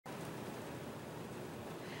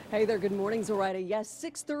Hey there, good morning, Zoraida. Yes,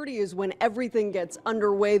 6:30 is when everything gets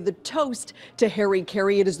underway. The toast to Harry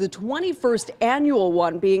Caray. It is the 21st annual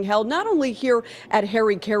one being held not only here at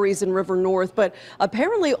Harry Caray's in River North, but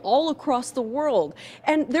apparently all across the world.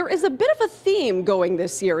 And there is a bit of a theme going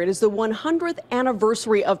this year. It is the 100th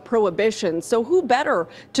anniversary of Prohibition. So who better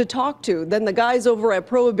to talk to than the guys over at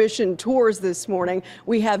Prohibition Tours this morning?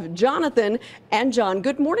 We have Jonathan and John.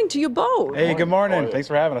 Good morning to you both. Hey, good morning. Thanks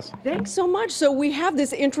for having us. Thanks so much. So we have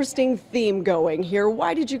this interesting theme going here.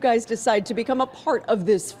 Why did you guys decide to become a part of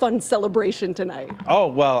this fun celebration tonight? Oh,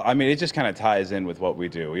 well, I mean, it just kind of ties in with what we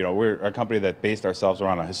do. You know, we're a company that based ourselves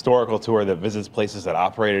around a historical tour that visits places that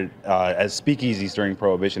operated as speakeasies during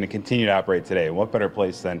Prohibition and continue to operate today. And what better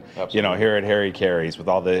place than, you know, here at Harry Caray's with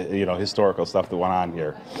all the, you know, historical stuff that went on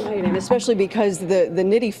here. Right, and especially because the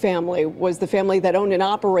Nitti family was the family that owned and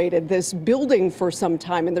operated this building for some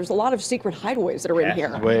time. And there's a lot of secret hideaways that are in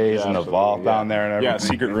here. Ways and a vault down there and everything. Yeah,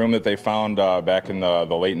 secret room that they found back in the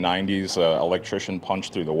late 90s. Electrician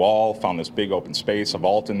punched through the wall, found this big open space, a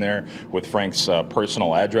vault in there with Frank's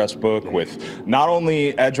personal address book with not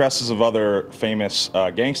only addresses of other famous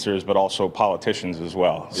gangsters, but also politicians as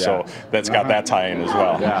well. Yeah. So that's got that tie-in as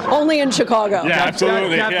well. Yeah. Only in Chicago. Yeah,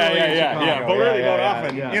 absolutely. Yeah. But really not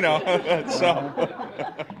often, you know. So.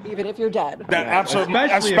 Even if you're dead. Absolutely.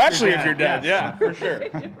 Especially if you're dead. Yeah, for sure.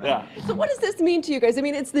 Yeah. So what does this mean to you guys? I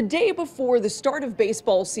mean, it's the day before the start of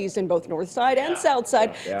baseball season, both North Side and South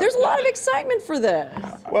Side. There's a lot of excitement for this.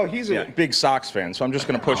 Well, he's a big Sox fan, so I'm just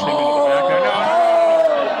going to push him into the back.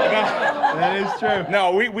 That is true.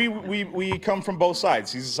 No, we come from both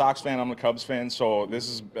sides. He's a Sox fan, I'm a Cubs fan, so this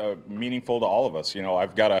is meaningful to all of us. You know,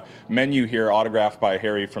 I've got a menu here autographed by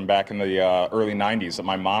Harry from back in the early 90s that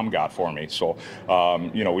my mom got for me. So,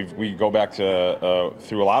 you know, we go back to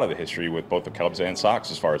through a lot of the history with both the Cubs and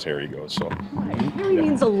Sox as far as Harry goes. So Harry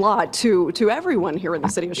means a lot to everyone here in the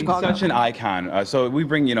city of Chicago. He's such an icon. So we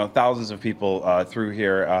bring, you know, thousands of people through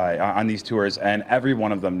here on these tours, and every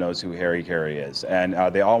one of them knows who Harry Caray is, and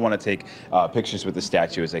they all want to take pictures with the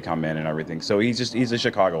statue as they come in and everything. So he's a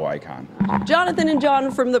Chicago icon. Jonathan and John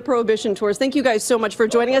from the Prohibition Tours, thank you guys so much for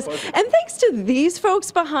joining us. And thanks to these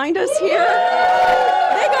folks behind us here.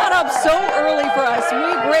 They got up so early for us.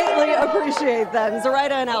 We greatly appreciate them.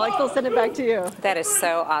 Zoraida and Alex, I'll send it back to you. That is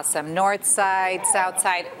so awesome. North Side, South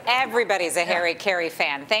Side, everybody's a Harry Caray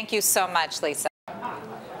fan. Thank you so much, Lisa.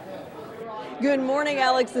 Good morning,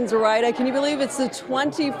 Alex and Zoraida. Can you believe it's the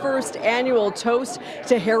 21st annual toast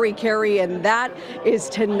to Harry Caray, and that is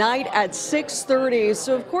tonight at 6:30.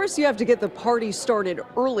 So, of course, you have to get the party started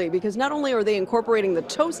early because not only are they incorporating the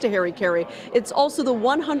toast to Harry Caray, it's also the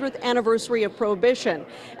 100th anniversary of Prohibition.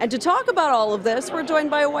 And to talk about all of this, we're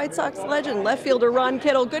joined by a White Sox legend, left fielder Ron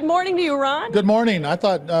Kittle. Good morning to you, Ron. Good morning. I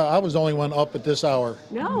thought I was the only one up at this hour.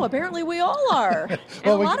 No, apparently we all are.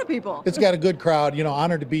 Well, a lot of people. It's got a good crowd. You know,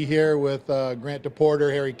 honored to be here with Grant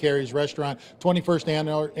DePorter, Harry Caray's restaurant.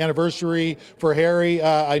 21st anniversary for Harry.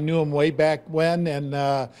 I knew him way back when,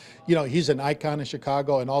 and you know, he's an icon in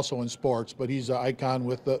Chicago and also in sports, but he's an icon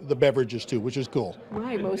with the beverages too, which is cool.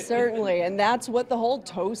 Right, most certainly, and that's what the whole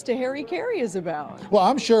toast to Harry Caray is about. Well,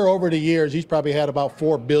 I'm sure over the years he's probably had about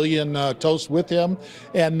 4 billion toasts with him,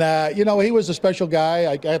 and you know, he was a special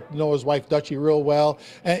guy. I got to know his wife Dutchie real well,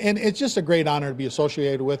 and it's just a great honor to be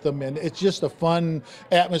associated with him, and it's just a fun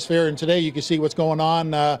atmosphere. And today you can see what's going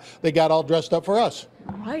on. They got all dressed up for us.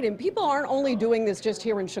 Right, and people aren't only doing this just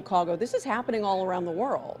here in Chicago. This is happening all around the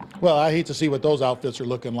world. Well, I hate to see what those outfits are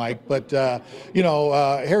looking like, but you know,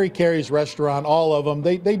 Harry Caray's restaurant, all of them,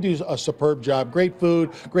 they do a superb job. Great food,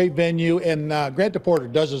 great venue, and Grant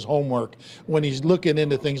DePorter does his homework when he's looking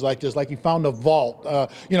into things like this. Like he found a vault.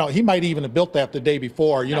 You know, he might even have built that the day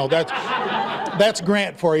before. You know, that's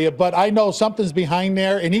Grant for you. But I know something's behind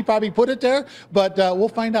there, and he probably put it there. But we'll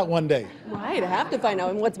find out one day. Right, I have to find out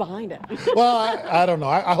and what's behind it. Well, I don't know.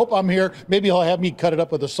 I hope I'm here. Maybe he'll have me cut it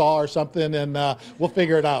up with a saw or something, and we'll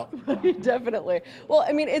figure it out. Definitely. Well,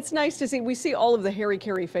 I mean, it's nice to see. We see all of the Harry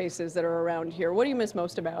Caray faces that are around here. What do you miss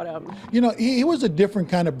most about him? You know, he was a different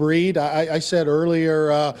kind of breed. I said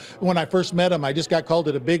earlier when I first met him, I just got called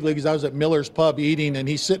to the big leagues. I was at Miller's Pub eating, and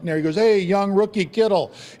he's sitting there. He goes, "Hey, young rookie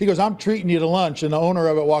Kittle." He goes, "I'm treating you to lunch." And the owner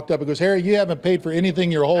of it walked up and goes, "Harry, you haven't paid for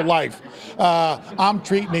anything your whole life. I'm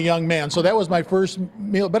treating a young man." So that was my first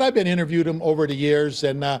meal. But I've been interviewed him over the years,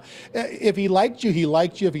 and if he liked you, he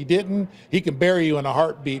liked you. If he didn't, he can bury you in a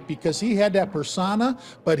heartbeat because he had that persona,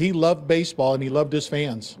 but he loved baseball and he loved his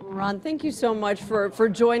fans. Ron, thank you so much for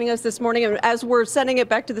joining us this morning. And as we're sending it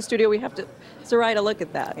back to the studio, we have to, Zoraida, look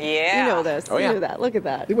at that. Yeah. You know this. Oh, yeah. You know that. Look at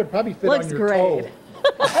that. It would probably fit Looks on your great. toe.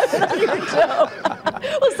 Your toe.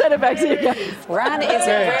 We'll send it back to you guys. Ron is in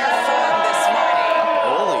rare form this morning.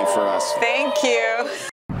 Holy for us. Thank you.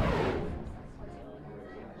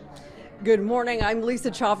 Good morning. I'm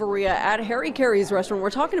Lisa Chavarria at Harry Caray's restaurant.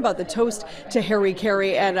 We're talking about the toast to Harry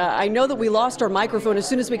Caray, and I know that we lost our microphone as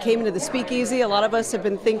soon as we came into the speakeasy. A lot of us have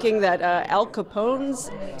been thinking that Al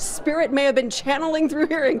Capone's spirit may have been channeling through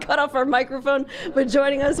here and cut off our microphone. But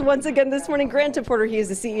joining us once again this morning, Grant Porter. He is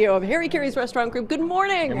the CEO of Harry Caray's Restaurant Group. Good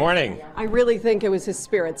morning. Good morning. I really think it was his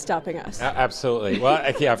spirit stopping us. Absolutely. Well,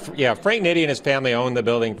 yeah. Frank Nitti and his family owned the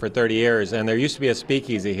building for 30 years, and there used to be a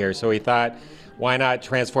speakeasy here, so we thought, why not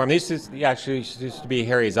transform? This actually used to be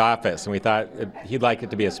Harry's office, and we thought he'd like it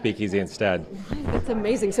to be a speakeasy instead. That's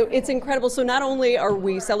amazing. So it's incredible. So not only are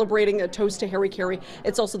we celebrating a toast to Harry Caray,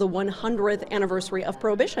 it's also the 100th anniversary of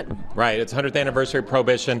Prohibition. Right. It's 100th anniversary of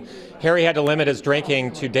Prohibition. Harry had to limit his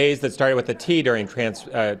drinking to days that started with a T during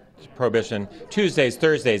Prohibition. Tuesdays,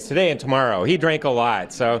 Thursdays, today and tomorrow. He drank a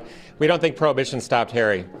lot, so we don't think Prohibition stopped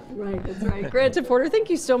Harry. Right, that's right. Grant Porter, thank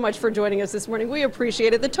you so much for joining us this morning. We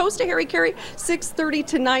appreciate it. The toast to Harry Caray, 6:30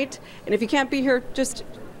 tonight. And if you can't be here, just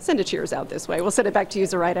send a cheers out this way. We'll send it back to you,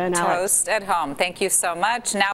 Zoraida, in an hour. Toast at home. Thank you so much. Now